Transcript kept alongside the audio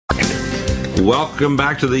Welcome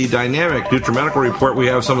back to the Dynamic NutriMedical Report. We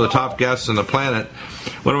have some of the top guests on the planet.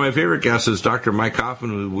 One of my favorite guests is Dr. Mike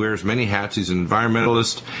Coffman, who wears many hats. He's an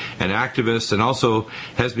environmentalist and activist, and also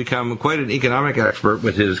has become quite an economic expert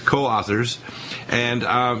with his co-authors. And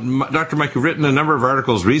Dr. Mike, you've written a number of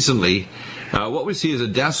articles recently. What we see is a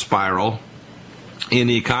death spiral in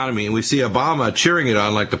the economy, and we see Obama cheering it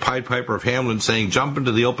on like the Pied Piper of Hamelin, saying, jump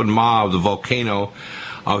into the open maw of the volcano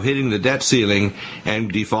of hitting the debt ceiling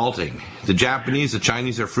and defaulting. The Japanese, the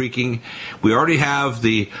Chinese are freaking. We already have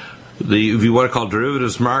the if you want to call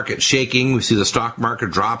derivatives market shaking. We see the stock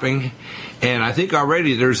market dropping. And I think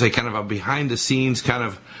already there's a kind of a behind-the-scenes kind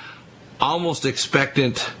of almost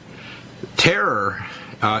expectant terror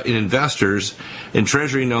in investors in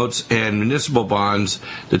treasury notes and municipal bonds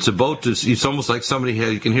that's about to, it's almost like somebody,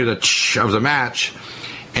 you can hear the tsh of the match,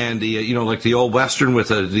 and the like the old western with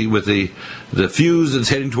the fuse that's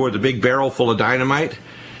heading toward the big barrel full of dynamite.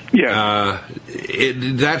 Yeah,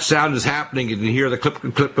 that sound is happening, and you hear the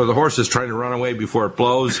clip of the horses trying to run away before it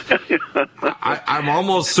blows. I'm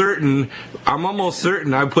almost certain.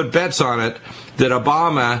 I put bets on it that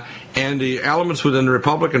Obama and the elements within the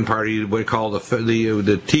Republican Party, we call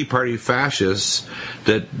the Tea Party fascists,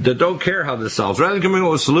 that don't care how this solves. Rather than coming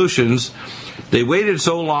up with solutions, they waited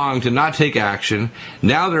so long to not take action.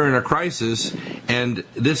 Now they're in a crisis, and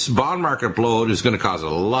this bond market blowout is going to cause a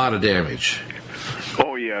lot of damage.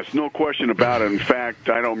 Oh, yes, no question about it. In fact,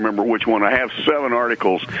 I don't remember which one. I have 7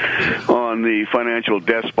 articles on the financial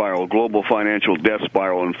death spiral, global financial death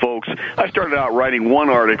spiral. And, folks, I started out writing 1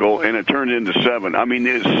 article, and it turned into 7. I mean,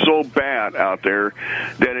 it's so bad out there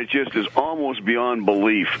that it just is almost beyond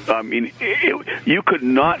belief. I mean, you could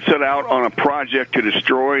not set out on a project to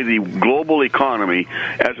destroy the global economy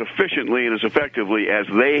as efficiently and as effectively as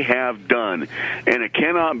they have done. And it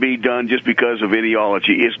cannot be done just because of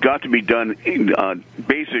ideology. It's got to be done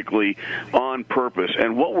basically on purpose.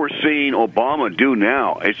 And what we're seeing Obama do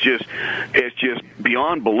now, it's just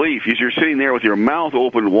beyond belief. You're sitting there with your mouth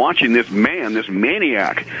open watching this man, this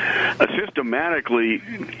maniac, systematically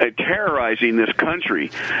terrorizing this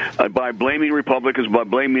country by blaming Republicans, by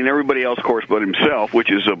blaming everybody else, of course, but himself,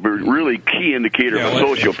 which is a really key indicator of a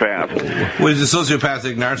sociopath. Well, he's a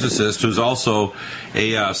sociopathic narcissist who's also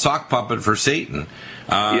a sock puppet for Satan.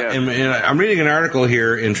 And I'm reading an article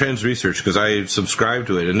here in Trends Research because I subscribe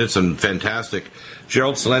to it, and it's fantastic.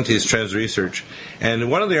 Gerald Salente's Trends Research.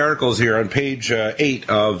 And one of the articles here on page 8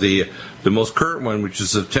 of the most current one, which is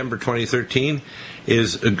September 2013,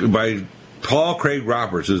 is by Paul Craig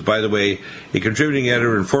Roberts, who's, by the way, a contributing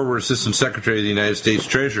editor and former Assistant Secretary of the United States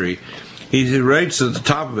Treasury. He writes at the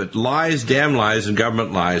top of it, lies, damn lies, and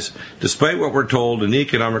government lies. Despite what we're told, an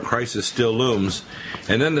economic crisis still looms.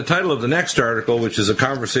 And then the title of the next article, which is a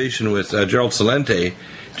conversation with Gerald Celente,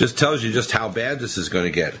 just tells you just how bad this is going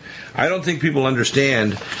to get. I don't think people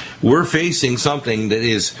understand we're facing something that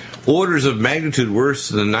is orders of magnitude worse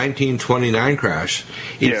than the 1929 crash.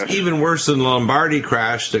 It's even worse than the Lombardy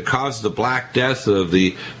crash that caused the Black Death of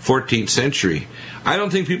the 14th century. I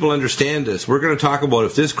don't think people understand this. We're going to talk about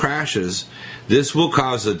if this crashes, this will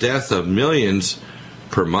cause the death of millions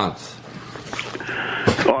per month.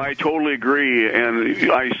 Oh, I totally agree,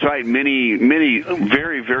 and I cite many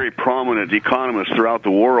very, very prominent economists throughout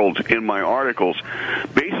the world in my articles,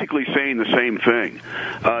 basically saying the same thing.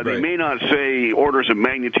 They may not say orders of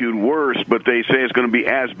magnitude worse, but they say it's going to be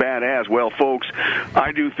as bad as. Well, folks,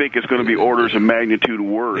 I do think it's going to be orders of magnitude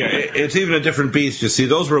worse. Yeah, it's even a different beast. You see,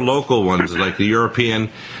 those were local ones, like the European.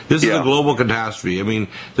 This is a global catastrophe. I mean,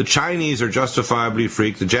 the Chinese are justifiably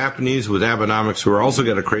freaked. The Japanese with Abenomics, who are also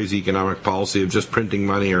got a crazy economic policy of just printing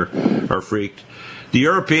money, are freaked. The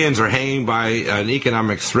Europeans are hanging by an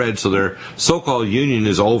economic thread, so their so-called union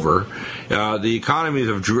is over. The economies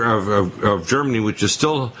of Germany, which is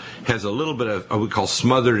still has a little bit of what we call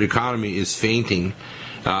smothered economy, is fainting.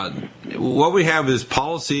 What we have is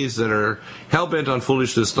policies that are hell-bent on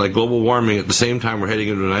foolishness like global warming. At the same time, we're heading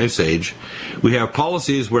into an ice age. We have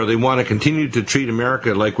policies where they want to continue to treat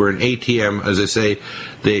America like we're an ATM. As I say,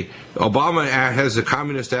 Obama has a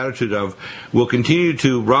communist attitude of, we'll continue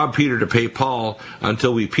to rob Peter to pay Paul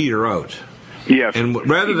until we peter out. Yes. And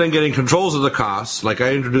rather than getting controls of the costs, like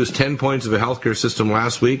I introduced 10 points of a healthcare system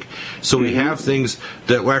last week, so we have things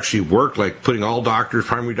that will actually work, like putting all doctors,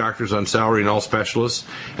 primary doctors on salary and all specialists,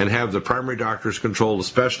 and have the primary doctors control the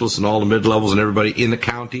specialists and all the mid-levels and everybody in the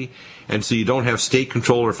county, and so you don't have state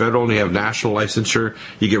control or federal, and you have national licensure.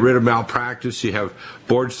 You get rid of malpractice. You have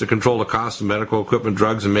boards to control the cost of medical equipment,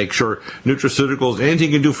 drugs, and make sure nutraceuticals,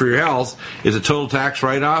 anything you can do for your health, is a total tax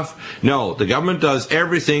write-off. No, the government does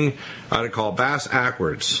everything I would call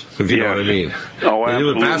bass-ackwards, if you know what I mean. Oh, they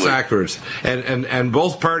absolutely. do it bass-ackwards. And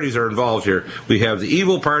both parties are involved here. We have the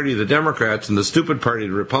evil party, the Democrats, and the stupid party,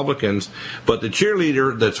 the Republicans. But the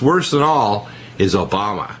cheerleader that's worse than all is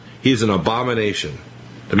Obama. He's an abomination.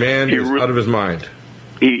 The man is out of his mind.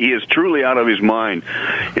 He is truly out of his mind.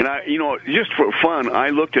 And just for fun, I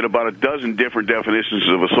looked at about a dozen different definitions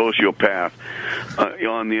of a sociopath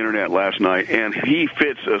on the internet last night, and he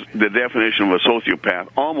fits the definition of a sociopath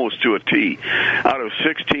almost to a T. Out of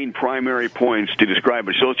 16 primary points to describe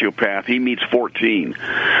a sociopath, he meets 14.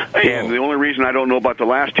 And the only reason I don't know about the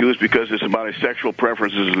last two is because it's about his sexual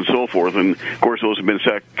preferences and so forth. And, of course, those have been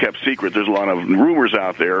kept secret. There's a lot of rumors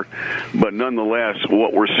out there. But nonetheless,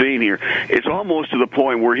 what we're seeing here, it's almost to the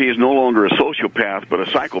point where he is no longer a sociopath but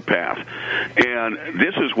a psychopath. And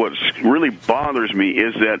this is what really bothers me,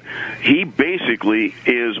 is that he basically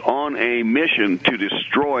is on a mission to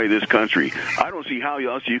destroy this country. I don't see how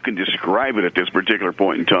else you can describe it at this particular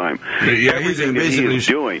point in time. Yeah, everything that he is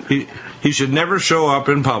doing. He should never show up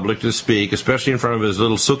in public to speak, especially in front of his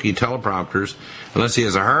little sookie teleprompters, unless he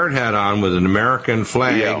has a hard hat on with an American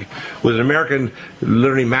flag, with an American,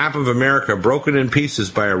 literally map of America broken in pieces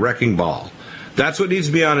by a wrecking ball. That's what needs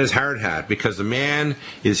to be on his hard hat, because the man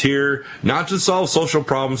is here not to solve social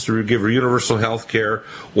problems, to give universal health care,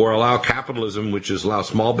 or allow capitalism, which is allow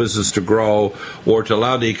small business to grow, or to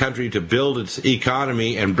allow the country to build its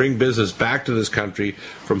economy and bring business back to this country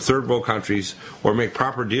from third world countries, or make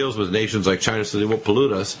proper deals with nations like China so they won't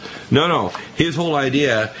pollute us. No. His whole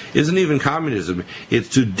idea isn't even communism. It's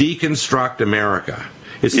to deconstruct America.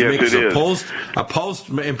 It's to make it a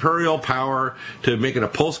post-imperial power, to make it a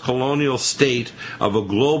post-colonial state of a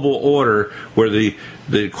global order where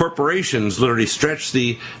the corporations literally stretch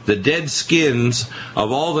the dead skins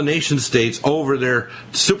of all the nation states over their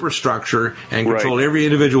superstructure and control every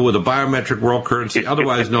individual with a biometric world currency,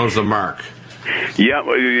 otherwise known as the mark. Yeah,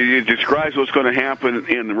 it describes what's going to happen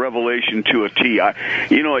in Revelation to a T.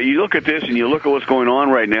 You look at this and you look at what's going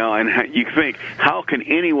on right now, and you think, how can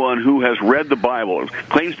anyone who has read the Bible,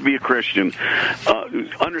 claims to be a Christian,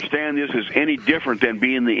 understand this as any different than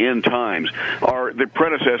being the end times, or the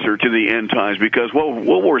predecessor to the end times? Because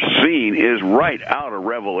what we're seeing is right out of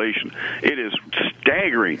Revelation. It is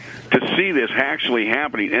staggering to see this actually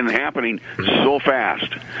happening, and happening so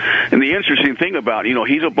fast. And the interesting thing about,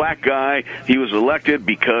 he's a black guy. He was elected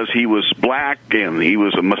because he was black, and he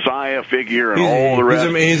was a messiah figure, and all the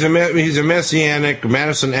rest. He's a messianic,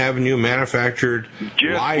 Madison Avenue manufactured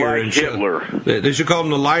liar like and Hitler. They should call him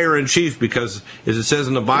the liar in chief, because, as it says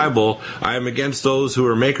in the Bible, I am against those who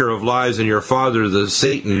are maker of lies, and your father, the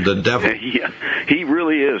Satan, the devil. Yeah, he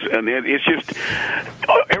really is, and it's just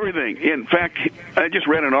everything. In fact, I just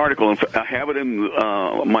read an article, and I have it in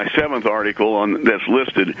my 7th article that's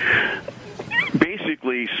listed.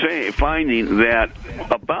 Basically finding that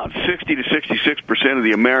about 60 to 66% of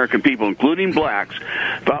the American people, including blacks,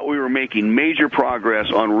 thought we were making major progress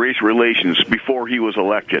on race relations before he was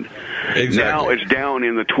elected. Exactly. Now it's down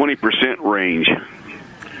in the 20% range.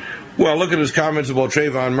 Well, look at his comments about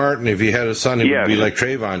Trayvon Martin. If he had a son, he would be like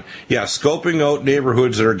Trayvon. Yeah, scoping out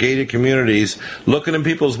neighborhoods that are gated communities, looking in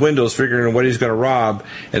people's windows, figuring out what he's going to rob,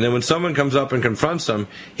 and then when someone comes up and confronts him,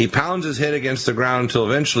 he pounds his head against the ground until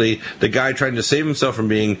eventually the guy trying to save himself from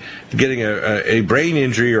getting a brain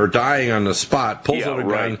injury or dying on the spot pulls out a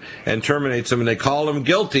gun and terminates him, and they call him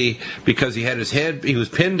guilty because he was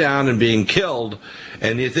pinned down and being killed.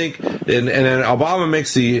 And you think, and then Obama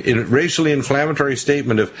makes the racially inflammatory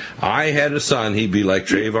statement of, I had a son, he'd be like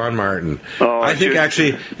Trayvon Martin. I think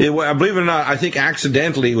actually, believe it or not, I think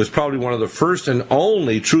accidentally it was probably one of the first and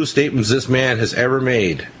only true statements this man has ever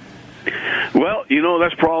made. Well,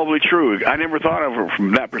 that's probably true. I never thought of it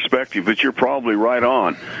from that perspective, but you're probably right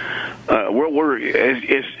on.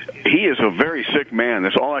 He is a very sick man.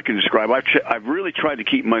 That's all I can describe. I've really tried to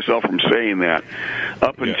keep myself from saying that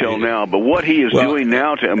up until now. But what he is doing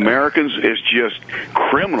now to Americans is just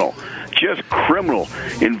criminal. Just criminal.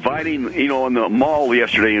 Inviting, in the mall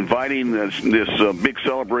yesterday, inviting this big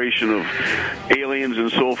celebration of aliens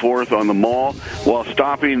and so forth on the mall, while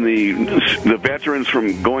stopping the veterans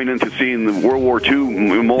from going into seeing the World War II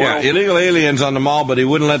memorial. Yeah, illegal aliens on the mall, but he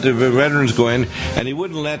wouldn't let the veterans go in, and he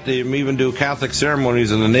wouldn't let them even do Catholic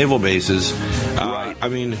ceremonies in the naval bases. Right. I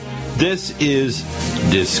mean, this is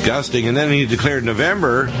disgusting. And then he declared in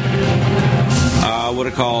November what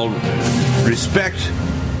it called respect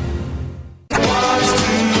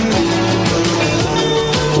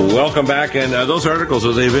Welcome back, and those articles,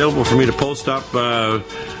 are they available for me to post up,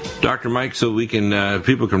 Dr. Mike, so we can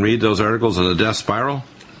people can read those articles on the death spiral,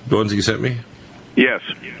 the ones you sent me? Yes.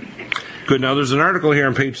 Good. Now, there's an article here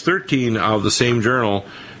on page 13 of the same journal,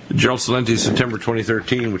 Gerald Celenti's September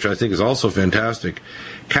 2013, which I think is also fantastic.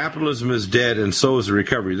 Capitalism is dead, and so is the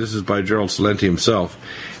recovery. This is by Gerald Celenti himself.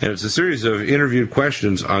 And it's a series of interviewed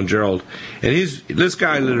questions on Gerald. And this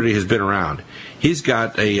guy literally has been around. He's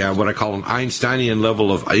got a what I call an Einsteinian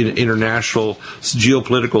level of international,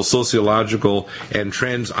 geopolitical, sociological, and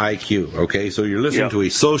trends IQ. Okay, so you're listening to a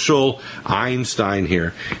social Einstein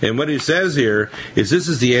here. And what he says here is this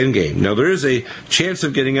is the end game. Now, there is a chance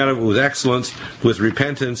of getting out of it with excellence, with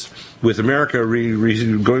repentance, with America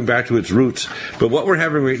going back to its roots. But what we're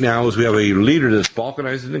having right now is we have a leader that's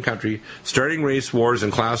balkanizing the country, starting race wars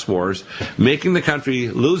and class wars, making the country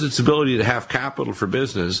lose its ability to have capital for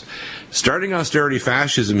business, starting austerity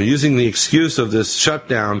fascism, and using the excuse of this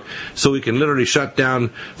shutdown so we can literally shut down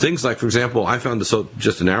things like, for example, I found this out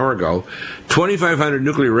just an hour ago, 2,500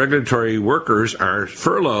 nuclear regulatory workers are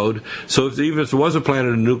furloughed, so even if there was a plant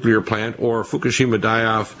at a nuclear plant or Fukushima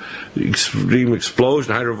die-off extreme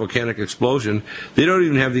explosion, hydrovolcanic explosion, they don't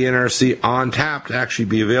even have the NRC on tap to actually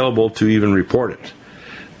be available to even report it.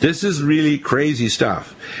 This is really crazy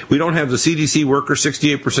stuff. We don't have the CDC workers,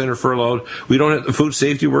 68% are furloughed. We don't have the food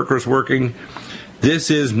safety workers working. This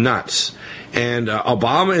is nuts. And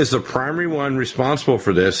Obama is the primary one responsible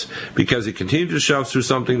for this because he continued to shove through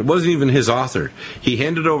something that wasn't even his author. He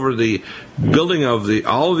handed over the building of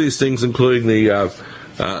all of these things, including the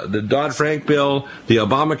Dodd-Frank bill, the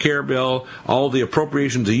Obamacare bill, all the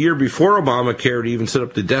appropriations a year before Obamacare to even set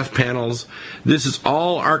up the death panels. This is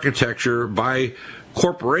all architecture by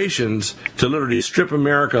corporations to literally strip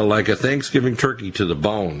America like a Thanksgiving turkey to the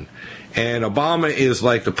bone. And Obama is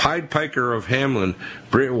like the Pied Piper of Hamelin,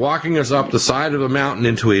 walking us up the side of a mountain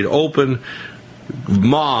into an open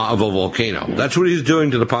maw of a volcano. That's what he's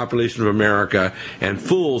doing to the population of America, and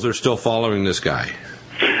fools are still following this guy.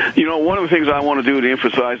 You know, one of the things I want to do to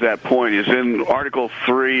emphasize that point is in Article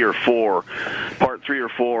 3 or 4, Part 3 or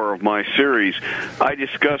 4 of my series, I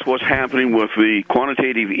discuss what's happening with the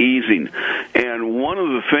quantitative easing. And one of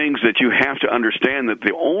the things that you have to understand that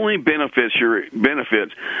the only benefits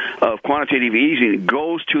of quantitative easing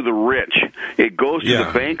goes to the rich. It goes to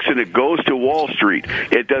the banks and it goes to Wall Street.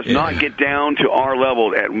 It does not get down to our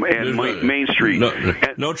level at Main Street.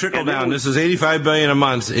 No trickle down. This is $85 billion a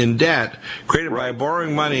month in debt created by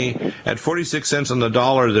borrowing money at 46 cents on the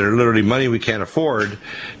dollar that are literally money we can't afford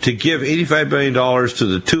to give $85 billion to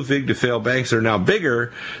the too big to fail banks that are now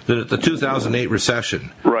bigger than at the 2008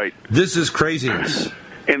 recession. Right. This is craziness.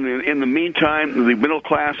 In the meantime, the middle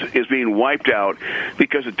class is being wiped out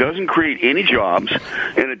because it doesn't create any jobs,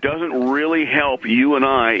 and it doesn't really help you and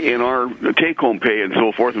I in our take-home pay and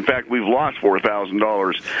so forth. In fact, we've lost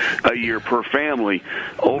 $4,000 a year per family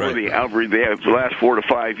over the last 4 to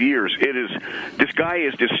 5 years. This guy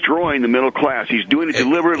is destroying the middle class. He's doing it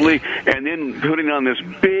deliberately, and then putting on this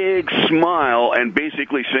big smile and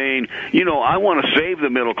basically saying, you know, I want to save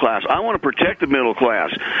the middle class. I want to protect the middle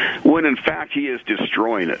class, when in fact he is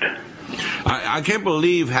destroying it. I can't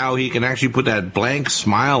believe how he can actually put that blank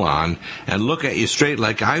smile on and look at you straight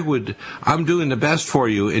like I'm doing the best for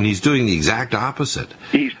you, and he's doing the exact opposite.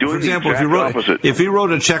 He's doing the exact opposite. If he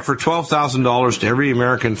wrote a check for $12,000 to every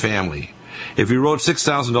American family, if he wrote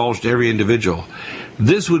 $6,000 to every individual,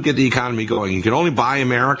 this would get the economy going. You can only buy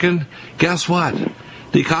American. Guess what?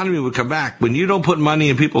 The economy would come back. When you don't put money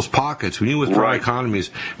in people's pockets, when you withdraw economies,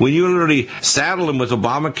 when you literally saddle them with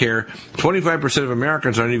Obamacare, 25% of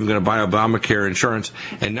Americans aren't even going to buy Obamacare insurance,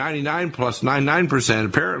 and 99%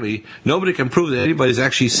 apparently, nobody can prove that anybody's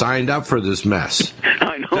actually signed up for this mess.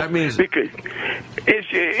 I know. That means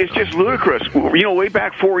it's just ludicrous. You know, way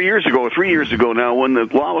back 3 years ago now, when the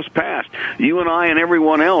law was passed, you and I and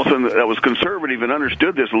everyone else that was conservative and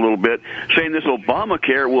understood this a little bit, saying this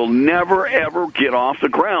Obamacare will never, ever get off the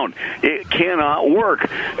ground. It cannot work.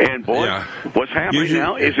 And, boy, what's happening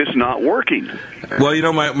now is it's not working. Well, you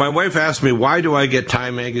know, my wife asked me, why do I get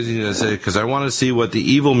Time Magazine? I said, because I want to see what the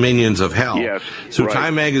evil minions of hell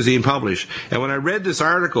Time Magazine publish. And when I read this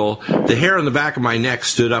article, the hair on the back of my neck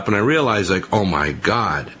stood up, and I realized, like, oh, my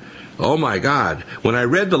God. When I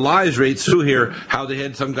read the lies right through here, how they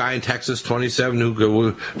had some guy in Texas, 27,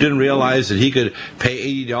 who didn't realize that he could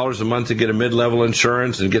pay $80 a month to get a mid-level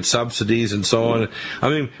insurance and get subsidies and so on. I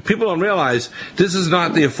mean, people don't realize this is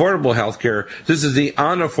not the affordable health care. This is the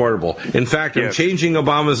unaffordable. In fact, I'm changing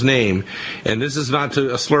Obama's name, and this is not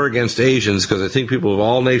a slur against Asians, because I think people of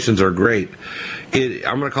all nations are great.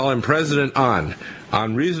 I'm going to call him President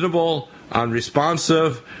Unreasonable,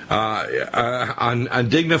 unresponsive,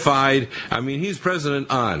 undignified. I mean, he's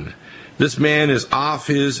President Un. This man is off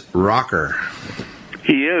his rocker.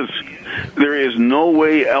 He is. There is no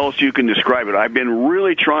way else you can describe it. I've been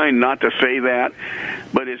really trying not to say that,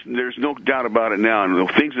 but there's no doubt about it now. And the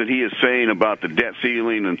things that he is saying about the debt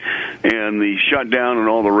ceiling and the shutdown and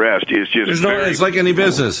all the rest is just it's like any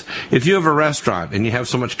business. If you have a restaurant and you have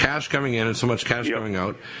so much cash coming in and so much cash going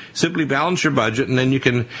out, simply balance your budget, and then you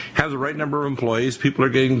can have the right number of employees. People are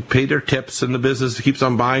getting paid their tips, and the business keeps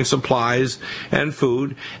on buying supplies and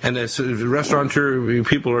food. And the restaurateur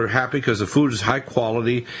people are happy because the food is high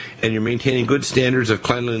quality, and you're maintaining good standards of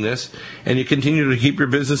cleanliness, and you continue to keep your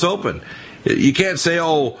business open. You can't say,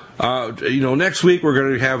 next week we're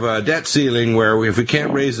going to have a debt ceiling where if we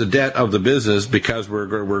can't raise the debt of the business because we're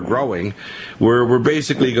growing, we're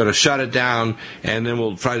basically going to shut it down, and then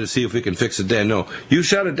we'll try to see if we can fix it then. No, you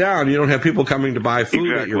shut it down. You don't have people coming to buy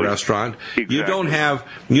food at your restaurant. Exactly. You don't have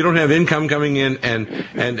income coming in, and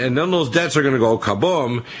then those debts are going to go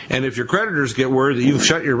kaboom. And if your creditors get word that you've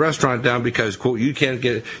shut your restaurant down because quote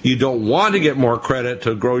you don't want to get more credit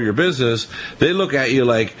to grow your business, they look at you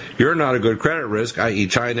like you're not a good credit risk, i.e.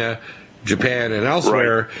 China, Japan, and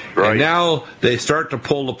elsewhere, right. And now they start to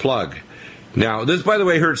pull the plug. Now, this, by the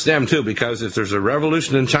way, hurts them, too, because if there's a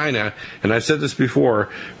revolution in China, and I've said this before,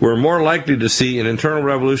 we're more likely to see an internal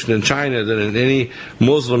revolution in China than in any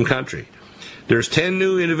Muslim country. There's 10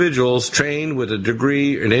 new individuals trained with a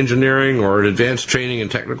degree in engineering or an advanced training in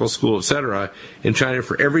technical school, etc., in China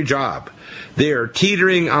for every job. They are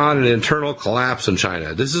teetering on an internal collapse in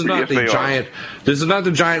China. This is not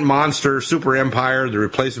the giant monster super empire, the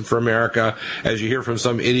replacement for America, as you hear from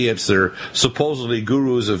some idiots that are supposedly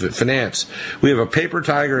gurus of finance. We have a paper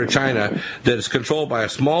tiger in China that is controlled by a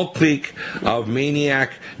small clique of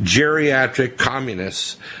maniac geriatric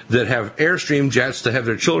communists that have Airstream jets to have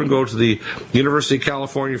their children go to the University of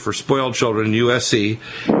California for spoiled children, USC,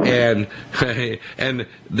 and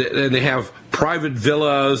they have private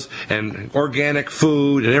villas and organic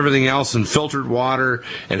food and everything else and filtered water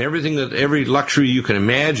and every luxury you can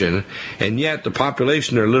imagine, and yet the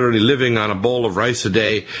population are literally living on a bowl of rice a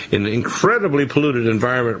day in an incredibly polluted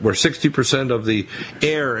environment where 60% of the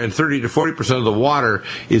air and 30 to 40% of the water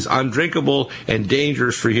is undrinkable and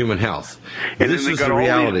dangerous for human health. And this then they is got the all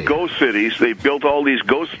reality. These ghost cities. They built all these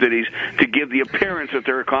ghost cities to give the appearance that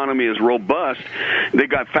their economy is robust. They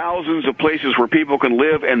got thousands of places where people can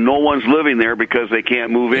live, and no one's living there because they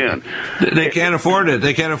can't move in. They can't afford it.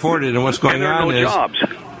 And what's going on is... jobs.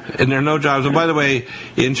 And there are no jobs. And by the way,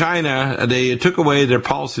 in China, they took away their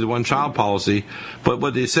policy, the one-child policy. But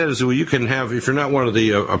what they said is, well, you can have, if you're not one of the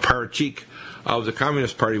apparatchik of the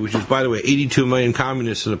Communist Party, which is, by the way, 82 million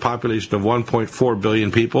communists in a population of 1.4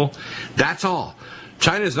 billion people, that's all.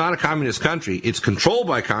 China is not a communist country. It's controlled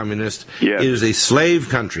by communists. Yes. It is a slave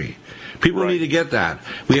country. People need to get that.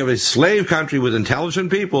 We have a slave country with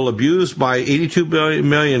intelligent people abused by 82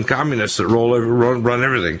 million communists that run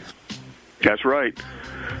everything. That's right.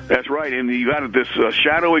 That's right. And you got this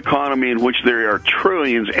shadow economy in which there are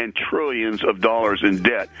trillions and trillions of dollars in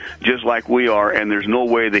debt, just like we are, and there's no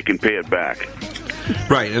way they can pay it back.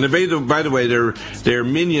 Right, and by the way, they're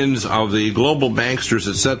minions of the global banksters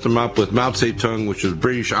that set them up with Mao Zedong, which is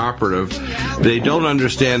British operative. They don't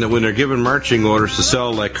understand that when they're given marching orders to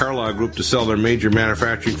sell, like Carlyle Group, to sell their major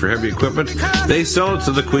manufacturing for heavy equipment, they sell it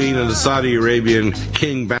to the Queen and the Saudi Arabian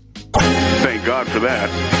King. Thank God for that.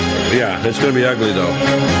 Yeah, it's going to be ugly, though.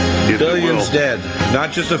 Yes, Billions dead.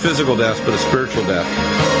 Not just a physical death, but a spiritual death.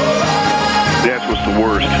 That's what's the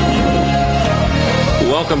worst.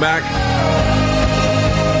 Welcome back.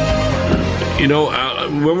 You know,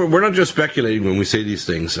 we're not just speculating when we say these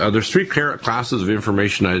things. There's three classes of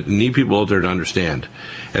information I need people out there to understand.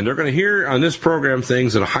 And they're going to hear on this program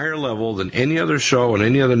things at a higher level than any other show on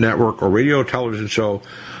any other network or radio or television show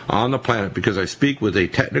on the planet, because I speak with a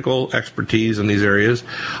technical expertise in these areas.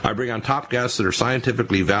 I bring on top guests that are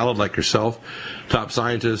scientifically valid, like yourself, top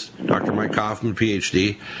scientist, Dr. Mike Coffman,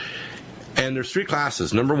 PhD. And there's three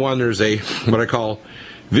classes. Number one, there's what I call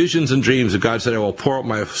visions and dreams. That God said, I will pour out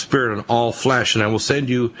my spirit on all flesh, and I will send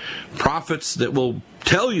you prophets that will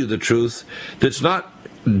tell you the truth that's not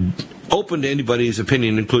open to anybody's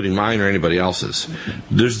opinion, including mine or anybody else's.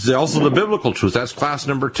 There's also the biblical truth. That's class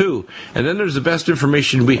number two. And then there's the best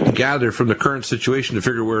information we can gather from the current situation to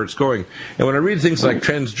figure where it's going. And when I read things like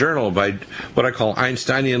Trends Journal by what I call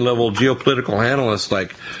Einsteinian-level geopolitical analysts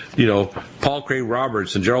like, Paul Craig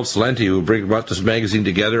Roberts and Gerald Celente, who brought this magazine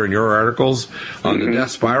together in your articles on the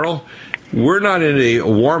death spiral, we're not in a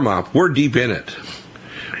warm-up. We're deep in it.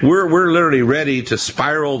 we're literally ready to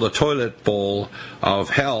spiral the toilet bowl of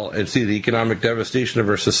hell and see the economic devastation of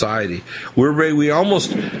our society. We're ready. We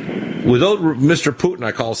almost, without Mr. Putin,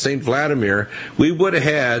 I call Saint Vladimir, we would have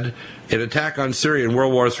had an attack on Syria in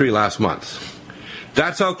World War III last month.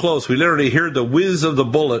 That's how close. We literally heard the whiz of the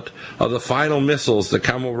bullet of the final missiles that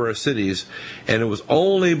come over our cities, and it was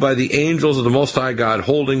only by the angels of the Most High God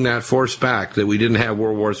holding that force back that we didn't have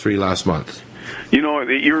World War III last month. You know,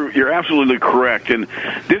 you're absolutely correct, and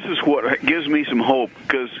this is what gives me some hope,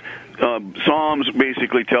 because Psalms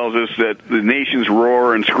basically tells us that the nations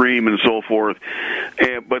roar and scream and so forth,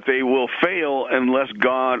 but they will fail unless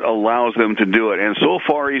God allows them to do it. And so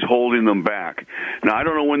far, He's holding them back. Now, I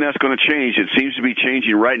don't know when that's going to change. It seems to be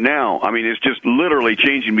changing right now. I mean, it's just literally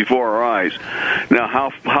changing before our eyes. Now,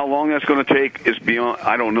 how long that's going to take is beyond.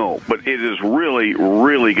 I don't know, but it is really,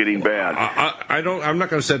 really getting bad. I'm not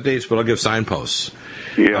going to set dates, but I'll give signposts.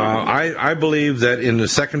 Yeah. I believe that in the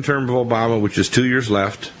second term of Obama, which is 2 years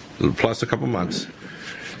left, plus a couple months,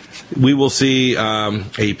 we will see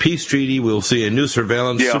a peace treaty. We will see a new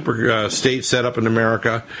surveillance super state set up in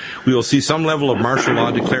America. We will see some level of martial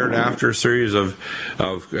law declared after a series of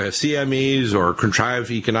CMEs or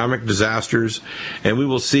contrived economic disasters, and we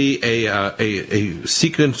will see a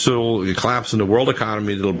sequential collapse in the world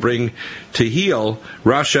economy that will bring to heel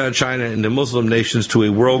Russia, China, and the Muslim nations to a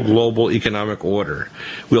world global economic order.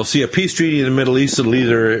 We'll see a peace treaty in the Middle East that will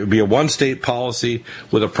either be a one-state policy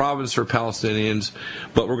with a province for Palestinians,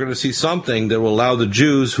 but we're going to see something that will allow the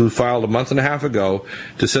Jews who filed a month and a half ago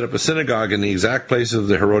to set up a synagogue in the exact place of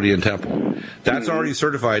the Herodian temple. That's already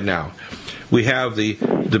certified now. We have the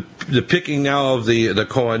picking now of the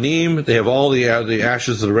Kohanim. They have all the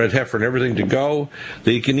ashes of the red heifer and everything to go.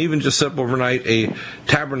 They can even just set up overnight a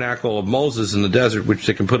tabernacle of Moses in the desert, which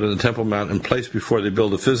they can put in the Temple Mount in place before they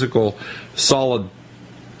build a physical, solid,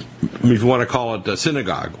 if you want to call it a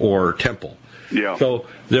synagogue or temple. Yeah. So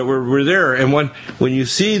that we're there, and when you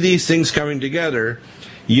see these things coming together,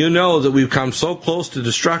 you know that we've come so close to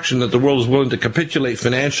destruction that the world is willing to capitulate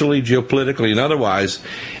financially, geopolitically, and otherwise,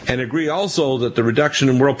 and agree also that the reduction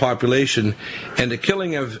in world population and the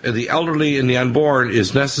killing of the elderly and the unborn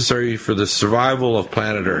is necessary for the survival of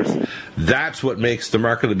planet Earth. That's what makes the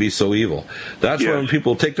mark of the beast so evil. That's why when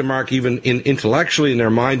people take the mark, even intellectually in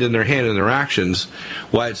their mind, in their hand, in their actions,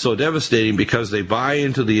 why it's so devastating, because they buy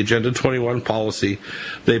into the Agenda 21 policy.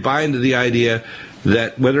 They buy into the idea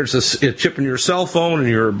that whether it's a chip in your cell phone, in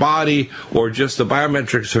your body, or just the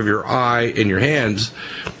biometrics of your eye and your hands,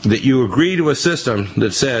 that you agree to a system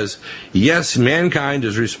that says, yes, mankind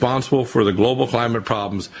is responsible for the global climate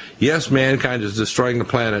problems. Yes, mankind is destroying the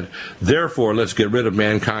planet. Therefore, let's get rid of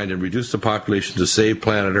mankind and reduce the population to save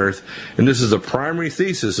planet Earth. And this is the primary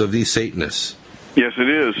thesis of these Satanists. Yes, it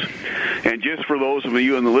is. And just for those of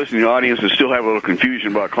you in the listening audience that still have a little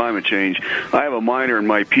confusion about climate change, I have a minor in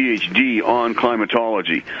my PhD on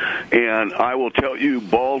climatology. And I will tell you,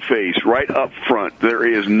 bald-faced, right up front, there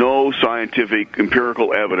is no scientific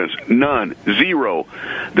empirical evidence, none, zero,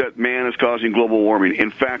 that man is causing global warming.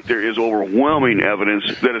 In fact, there is overwhelming evidence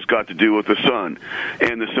that it's got to do with the sun.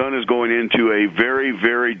 And the sun is going into a very,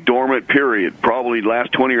 very dormant period, probably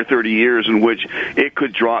last 20 or 30 years, in which it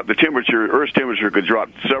could drop, the temperature, Earth's temperature could drop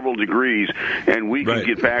several degrees, and we can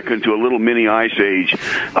get back into a little mini ice age.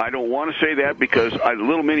 I don't want to say that, because a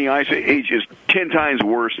little mini ice age is 10 times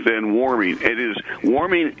worse than warming. It is,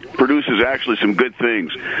 warming produces actually some good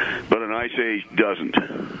things, but an ice age doesn't.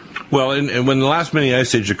 Well, and when the last mini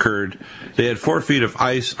ice age occurred, they had 4 feet of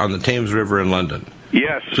ice on the Thames River in London.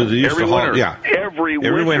 Yes, so they used every to winter. Yeah, every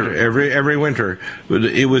winter.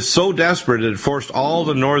 It was so desperate it forced all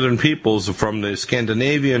the northern peoples from the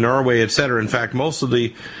Scandinavia, Norway, etc. In fact, most of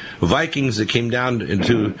the Vikings that came down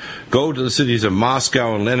to go to the cities of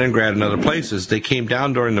Moscow and Leningrad and other places, they came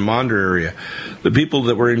down during the Maunder area. The people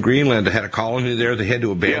that were in Greenland that had a colony there, they had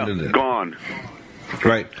to abandon it. Gone.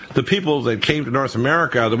 Right. The people that came to North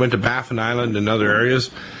America, that went to Baffin Island and other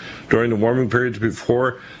areas during the warming periods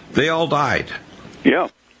before, they all died. Yeah.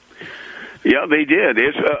 Yeah, they did.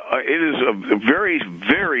 It is a very,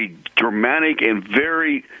 very dramatic and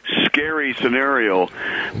very scary scenario,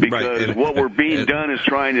 because what we're being done is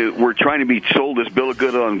we're trying to be sold this bill of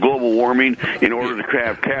goods on global warming in order to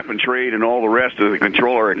have cap and trade and all the rest of the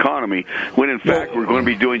control our economy, when in fact we're going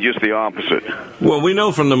to be doing just the opposite. Well, we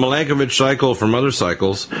know from the Milankovitch cycle, from other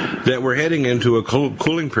cycles, that we're heading into a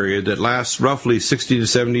cooling period that lasts roughly 60 to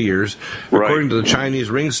 70 years. Right. According to the Chinese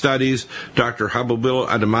ring studies, Dr. Habubil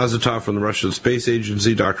Adamazatov from the Russian Space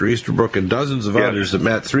Agency, Dr. Easterbrook, and dozens of others that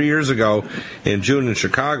met 3 years ago in June in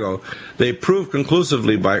Chicago, they proved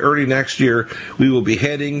conclusively by early next year we will be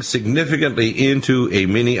heading significantly into a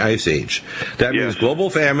mini ice age. That means global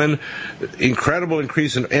famine, incredible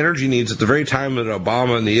increase in energy needs at the very time that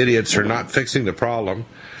Obama and the idiots are not fixing the problem.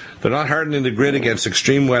 They're not hardening the grid against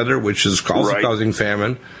extreme weather, which is also causing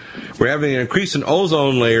famine. We're having an increase in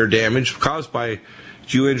ozone layer damage caused by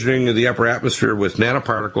geoengineering of the upper atmosphere with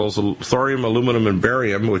nanoparticles, thorium, aluminum, and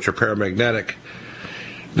barium, which are paramagnetic,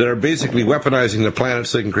 that are basically weaponizing the planet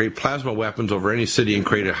so they can create plasma weapons over any city and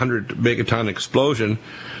create a 100-megaton explosion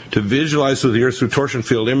to visualize through the Earth through torsion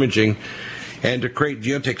field imaging and to create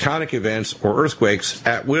geotectonic events or earthquakes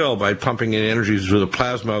at will by pumping in energy through the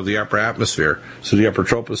plasma of the upper atmosphere, so the upper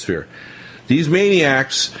troposphere. These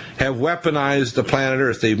maniacs have weaponized the planet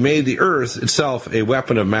Earth. They've made the Earth itself a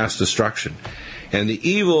weapon of mass destruction. And the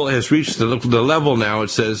evil has reached the level now, it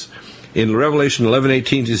says, in Revelation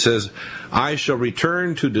 11:18, he says, I shall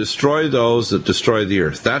return to destroy those that destroy the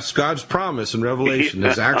earth. That's God's promise in Revelation,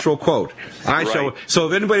 his actual quote. Shall. So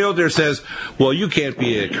if anybody out there says, well, you can't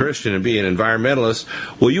be a Christian and be an environmentalist,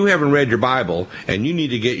 well, you haven't read your Bible, and you need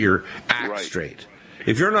to get your act straight.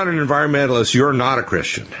 If you're not an environmentalist, you're not a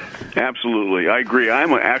Christian. Absolutely. I agree.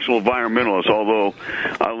 I'm an actual environmentalist, although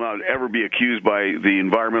I'll not ever be accused by the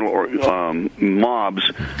environmental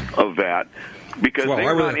mobs of that. Because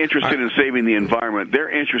they're not interested in saving the environment. They're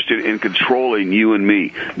interested in controlling you and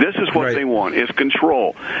me. This is what they want, is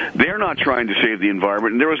control. They're not trying to save the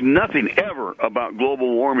environment. And there was nothing ever about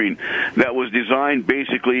global warming that was designed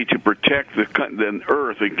basically to protect the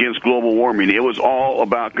Earth against global warming. It was all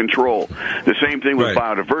about control. The same thing with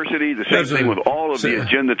biodiversity, the same thing with all of the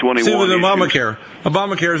Agenda 21 See, with Obamacare.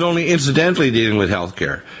 Obamacare is only incidentally dealing with health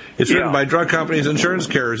care. It's written by drug companies, insurance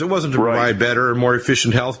carriers. It wasn't to provide better and more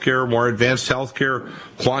efficient health care, more advanced health care,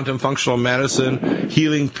 quantum functional medicine,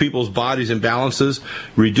 healing people's bodies' imbalances,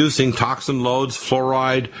 reducing toxin loads,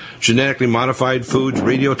 fluoride, genetically modified foods,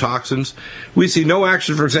 radiotoxins. We see no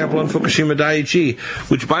action, for example, on Fukushima Daiichi,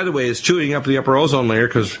 which, by the way, is chewing up the upper ozone layer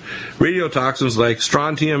because radiotoxins like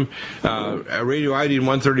strontium,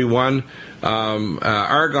 radioiodine-131,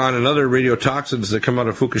 argon, and other radiotoxins that come out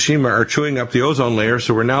of Fukushima are chewing up the ozone layer,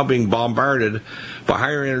 so we're now being bombarded by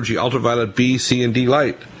higher energy ultraviolet B, C, and D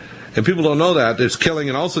light. And people don't know that. It's killing,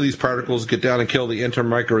 and also these particles get down and kill the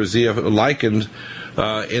entomycorrhizia lichens,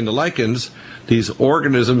 in the lichens, these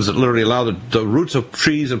organisms that literally allow the roots of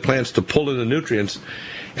trees and plants to pull in the nutrients.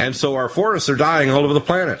 And so our forests are dying all over the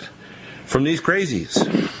planet from these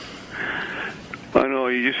crazies. I know,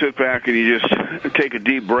 you just sit back and you just take a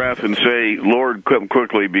deep breath and say, Lord, come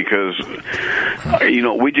quickly, because,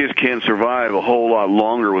 we just can't survive a whole lot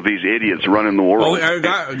longer with these idiots running the world.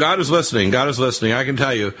 God is listening. God is listening. I can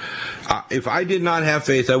tell you, if I did not have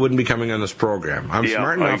faith, I wouldn't be coming on this program. I'm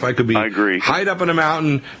smart enough. I could be hide up in a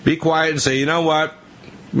mountain, be quiet, and say, you know what?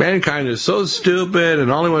 Mankind is so stupid,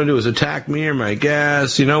 and all they want to do is attack me or my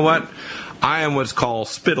guests. You know what? I am what's called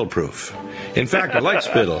spittle-proof. In fact, I like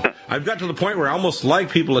spittle. I've got to the point where I almost like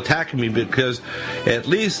people attacking me because at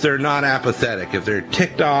least they're not apathetic. If they're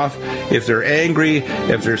ticked off, if they're angry,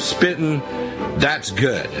 if they're spitting, that's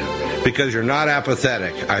good because you're not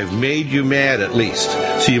apathetic. I've made you mad at least.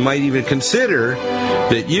 So you might even consider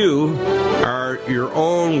that you are your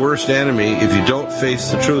own worst enemy if you don't face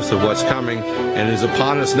the truth of what's coming and is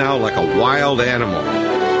upon us now like a wild animal.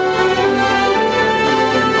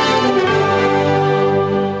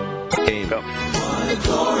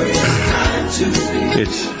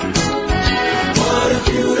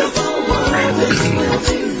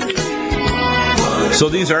 So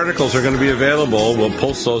these articles are going to be available. We'll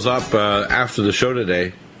post those up after the show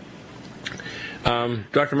today.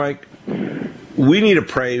 Dr. Mike, we need to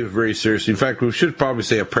pray very seriously. In fact, we should probably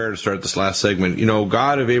say a prayer to start this last segment.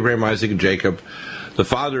 God of Abraham, Isaac, and Jacob, the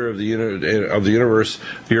Father of the universe,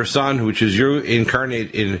 your Son, which is you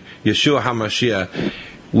incarnate in Yeshua HaMashiach,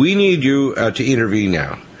 we need you to intervene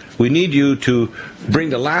now. We need you to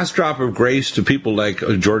bring the last drop of grace to people like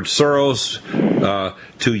George Soros,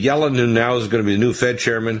 to Yellen, who now is going to be the new Fed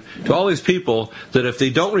chairman, to all these people that if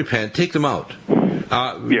they don't repent, take them out.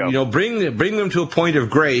 Bring them to a point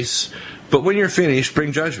of grace, but when you're finished,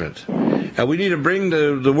 bring judgment. And we need to bring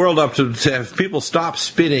the world up to have people stop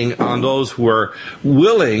spitting on those who are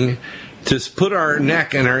willing to put our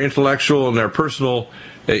neck and our intellectual and our personal,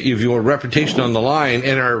 if you want, reputation on the line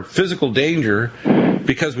and our physical danger,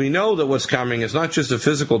 because we know that what's coming is not just the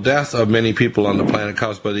physical death of many people on the planet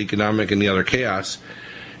caused by the economic and the other chaos,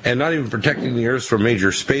 and not even protecting the Earth from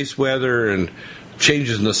major space weather and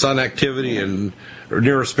changes in the sun activity and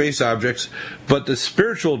nearer space objects, but the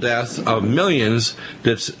spiritual death of millions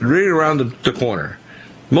that's right around the corner.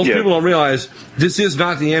 Most people don't realize this is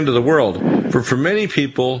not the end of the world. For many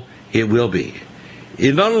people, it will be.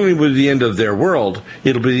 It not only will be the end of their world,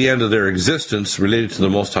 it'll be the end of their existence related to the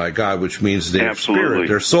Most High God, which means their spirit,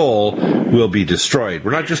 their soul, will be destroyed.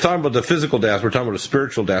 We're not just talking about the physical death, we're talking about a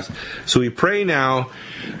spiritual death. So we pray now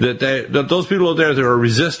that those people out there that are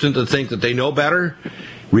resistant to think that they know better,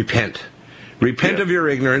 repent. Repent of your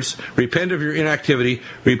ignorance, repent of your inactivity,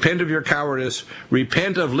 repent of your cowardice,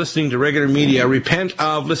 repent of listening to regular media, repent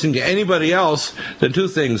of listening to anybody else. Then two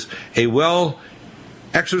things: a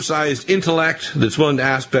well-exercised intellect that's willing to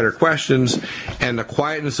ask better questions, and the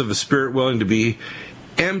quietness of a spirit willing to be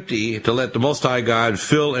empty to let the Most High God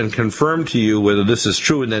fill and confirm to you whether this is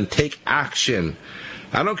true, and then take action.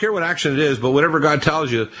 I don't care what action it is, but whatever God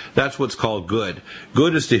tells you, that's what's called good.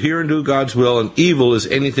 Good is to hear and do God's will, and evil is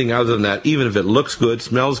anything other than that, even if it looks good,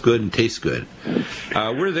 smells good, and tastes good.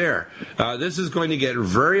 We're there. This is going to get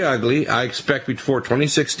very ugly. I expect before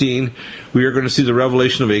 2016, we are going to see the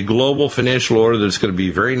revelation of a global financial order that's going to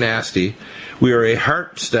be very nasty. We are a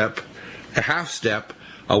half step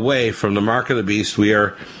away from the mark of the beast. We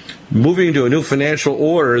are moving into a new financial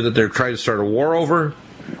order that they're trying to start a war over.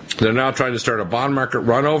 They're now trying to start a bond market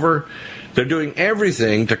run over. They're doing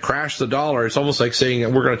everything to crash the dollar. It's almost like saying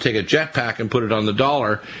that we're going to take a jetpack and put it on the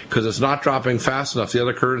dollar because it's not dropping fast enough. The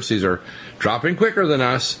other currencies are dropping quicker than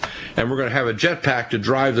us, and we're going to have a jetpack to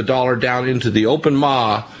drive the dollar down into the open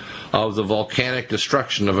maw of the volcanic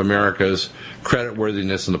destruction of America's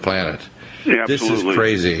creditworthiness on the planet. Yeah, this is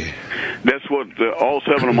crazy. That's what all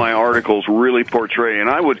 7 of my articles really portray. And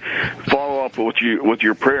I would follow up with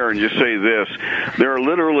your prayer and just say this. There are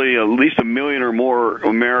literally at least 1 million or more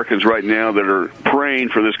Americans right now that are praying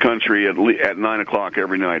for this country at 9 o'clock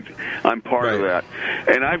every night. I'm part of that.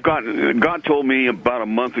 And God told me about a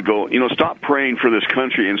month ago, stop praying for this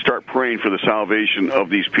country and start praying for the salvation of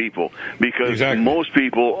these people. Because most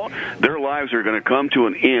people, their lives are going to come to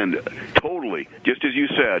an end totally, just as you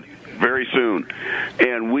said, very soon.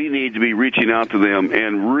 And we need to be reaching out to them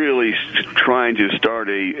and really trying to start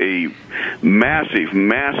a massive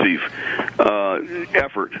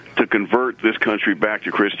effort to convert this country back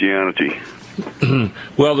to Christianity.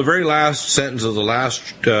 Well, the very last sentence of the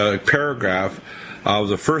last paragraph of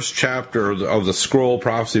the first chapter of the scroll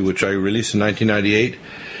prophecy, which I released in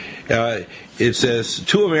 1998, it says,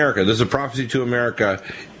 to America, there's a prophecy to America,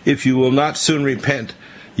 if you will not soon repent,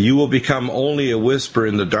 you will become only a whisper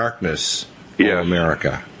in the darkness,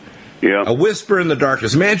 America. Yeah. A whisper in the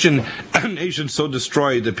darkness. Imagine a nation so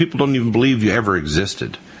destroyed that people don't even believe you ever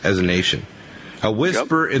existed as a nation. A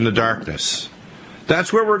whisper in the darkness.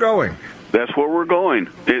 That's where we're going. That's where we're going.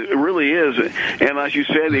 It really is. And as you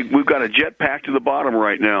said, we've got a jetpack to the bottom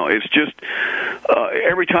right now. It's just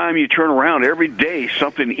every time you turn around, every day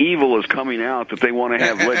something evil is coming out that they want to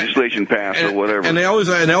have legislation passed or whatever. And they always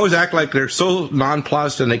act like they're so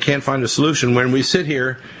nonplussed and they can't find a solution. When we sit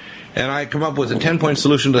here and I come up with a 10-point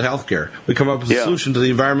solution to healthcare, we come up with a solution to the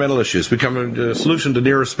environmental issues, we come up with a solution to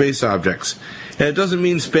near space objects. And it doesn't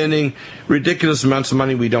mean spending ridiculous amounts of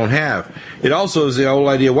money we don't have. It also is the whole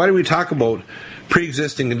idea, why do we talk about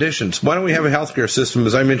pre-existing conditions? Why don't we have a healthcare system,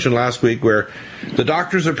 as I mentioned last week, where the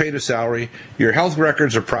doctors are paid a salary, your health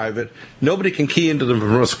records are private, nobody can key into them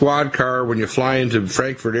from a squad car when you fly into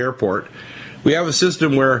Frankfurt Airport. We have a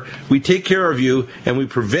system where we take care of you and we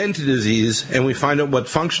prevent disease and we find out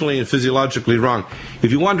what's functionally and physiologically wrong.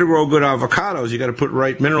 If you want to grow good avocados, you got to put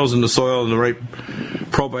right minerals in the soil and the right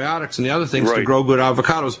probiotics and the other things to grow good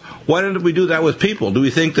avocados. Why don't we do that with people? Do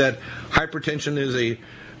we think that hypertension is a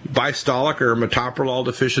bistolic or metoprolol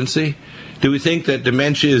deficiency? Do we think that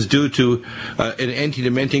dementia is due to an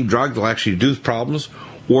anti-dementing drug that will actually do problems?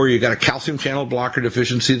 Or you got a calcium channel blocker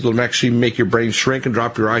deficiency that will actually make your brain shrink and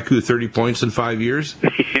drop your IQ 30 points in 5 years?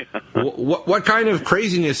 What kind of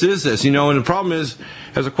craziness is this? And the problem is,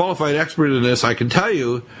 as a qualified expert in this, I can tell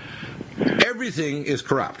you, everything is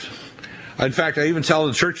corrupt. In fact, I even tell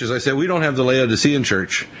the churches, I say, we don't have the Laodicean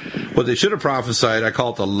church. What they should have prophesied, I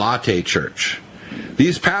call it the latte church.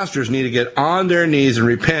 These pastors need to get on their knees and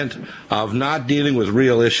repent of not dealing with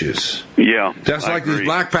real issues. Yeah, that's like these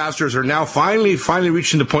black pastors are now finally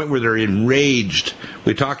reaching the point where they're enraged.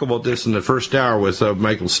 We talk about this in the first hour with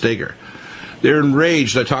Michael Steger. They're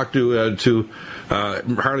enraged. I talked to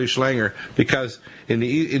Harley Schlanger because in the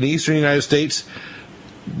eastern United States,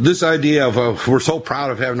 this idea of we're so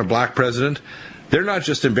proud of having a black president, they're not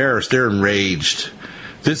just embarrassed, they're enraged.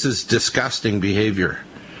 This is disgusting behavior.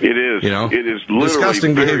 It is. It is literally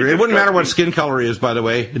disgusting behavior. It wouldn't matter what skin color he is, by the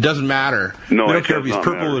way. It doesn't matter. No, we don't care if he's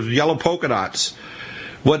purple with yellow polka dots.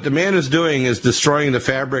 What the man is doing is destroying the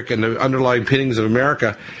fabric and the underlying pinnings of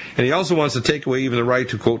America. And he also wants to take away even the right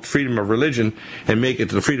to, quote, freedom of religion and make it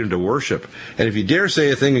the freedom to worship. And if you dare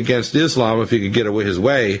say a thing against Islam, if he could get away his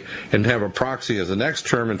way and have a proxy as the next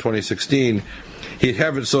term in 2016, he'd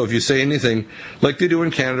have it so if you say anything, like they do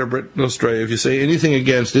in Canada, Britain, Australia, if you say anything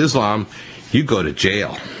against Islam, you go to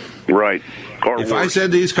jail. Right. Or if worse. I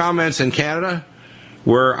said these comments in Canada,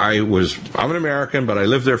 where I'm an American, but I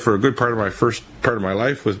lived there for a good part of my first part of my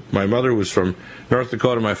life. My mother was from North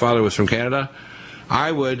Dakota, my father was from Canada.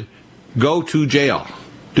 I would go to jail.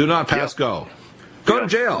 Do not pass go. Go to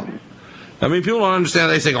jail. I mean, people don't understand.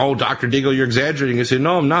 They say, oh, Dr. Deagle, you're exaggerating. I say,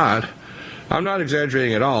 no, I'm not. I'm not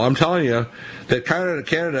exaggerating at all. I'm telling you that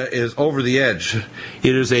Canada is over the edge.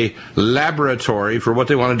 It is a laboratory for what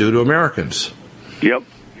they want to do to Americans. Yep.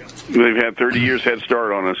 They've had 30 years head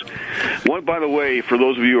start on us. By the way, for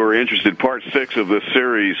those of you who are interested, part 6 of this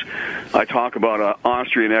series, I talk about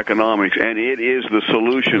Austrian economics, and it is the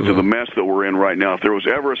solution to the mess that we're in right now. If there was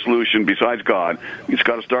ever a solution besides God, it's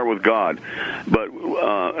got to start with God. But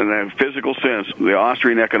in a physical sense, the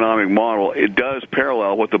Austrian economic model, it does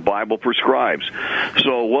parallel what the Bible prescribes.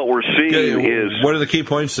 So what we're seeing is... What are the key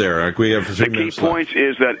points there? The key points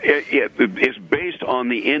is that it's based on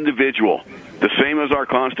the individual. The same as our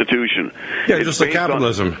Constitution. Yeah, it's just like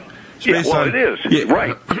capitalism. It is. Yeah.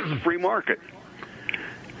 Right. Free market.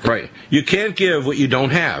 Right. You can't give what you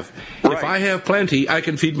don't have. Right. If I have plenty, I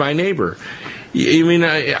can feed my neighbor. I mean,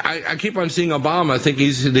 I keep on seeing Obama think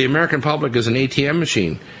the American public is an ATM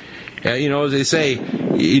machine. As they say,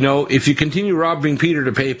 if you continue robbing Peter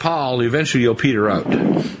to pay Paul, eventually you'll peter out.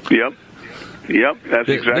 Yep. That's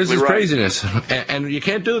exactly right. This is craziness. And you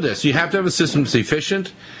can't do this. You have to have a system that's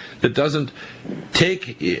efficient, that doesn't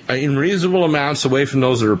take in reasonable amounts away from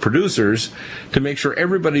those that are producers to make sure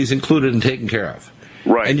everybody's included and taken care of.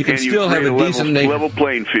 Right. And you can still have a decent level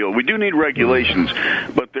playing field. We do need regulations,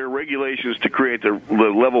 but they're regulations to create the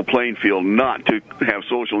level playing field, not to have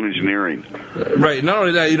social engineering. Right. Not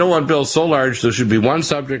only that, you don't want bills so large. There should be one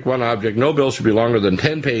subject, one object. No bill should be longer than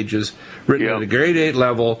 10 pages, written at a grade 8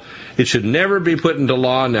 level. It should never be put into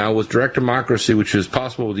law now with direct democracy, which is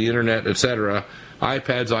possible with the Internet, etc.,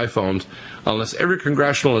 iPads, iPhones, unless every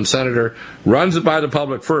congressional and senator runs it by the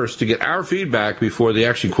public first to get our feedback before they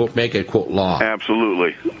actually, quote, make it, quote, law.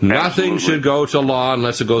 Absolutely. Nothing should go to law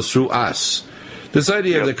unless it goes through us. This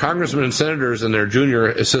idea that congressmen and senators and their junior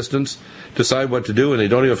assistants decide what to do and they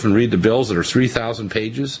don't even read the bills that are 3,000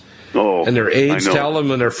 pages, and their aides tell them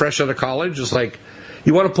when they're fresh out of college, it's like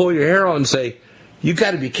you want to pull your hair out and say, you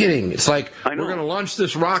got to be kidding. It's like, we're going to launch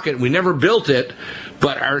this rocket. We never built it,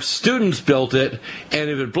 but our students built it, and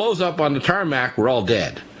if it blows up on the tarmac, we're all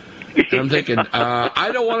dead. And I'm thinking,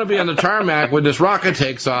 I don't want to be on the tarmac when this rocket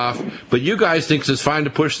takes off, but you guys think it's fine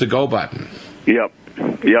to push the go button. Yep.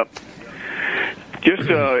 Just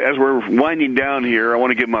as we're winding down here, I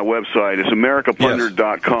want to give my website. It's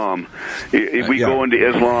americaplundered.com. If we go into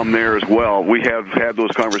Islam there as well, we have had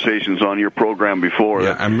those conversations on your program before.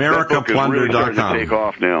 Yeah, americaplundered.com. Really starting to take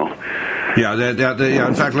off now. Yeah,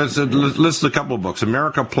 in fact, let's list a couple of books.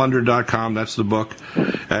 Americaplundered.com, that's the book.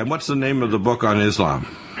 And what's the name of the book on Islam?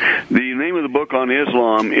 The name of the book on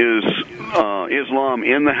Islam is Islam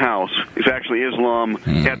in the House. It's actually Islam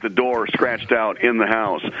at the door, scratched out in the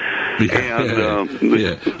house. And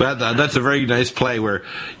that's a very nice play where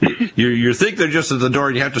you think they're just at the door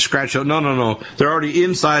and you have to scratch out. No. They're already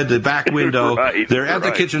inside the back window. They're at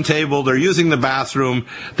the kitchen table. They're using the bathroom.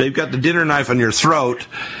 They've got the dinner knife on your throat.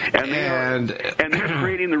 And they're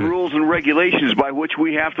creating the rules and regulations by which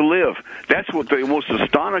we have to live. That's what the most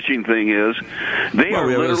astonishing thing is. They are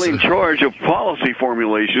literally in charge of policy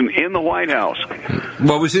formulation in the White House.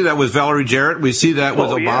 Well, we see that with Valerie Jarrett. We see that with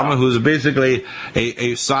Obama, who's basically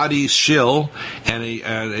a Saudi shill and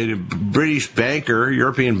a British banker,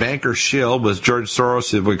 European banker shill with George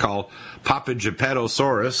Soros, as we call Papa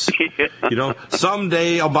Geppetto-Saurus.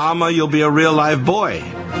 Someday, Obama, you'll be a real live boy.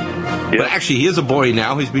 Yep. But actually, he is a boy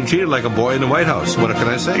now. He's being treated like a boy in the White House. What can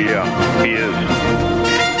I say? Yeah, he is.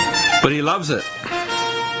 But he loves it.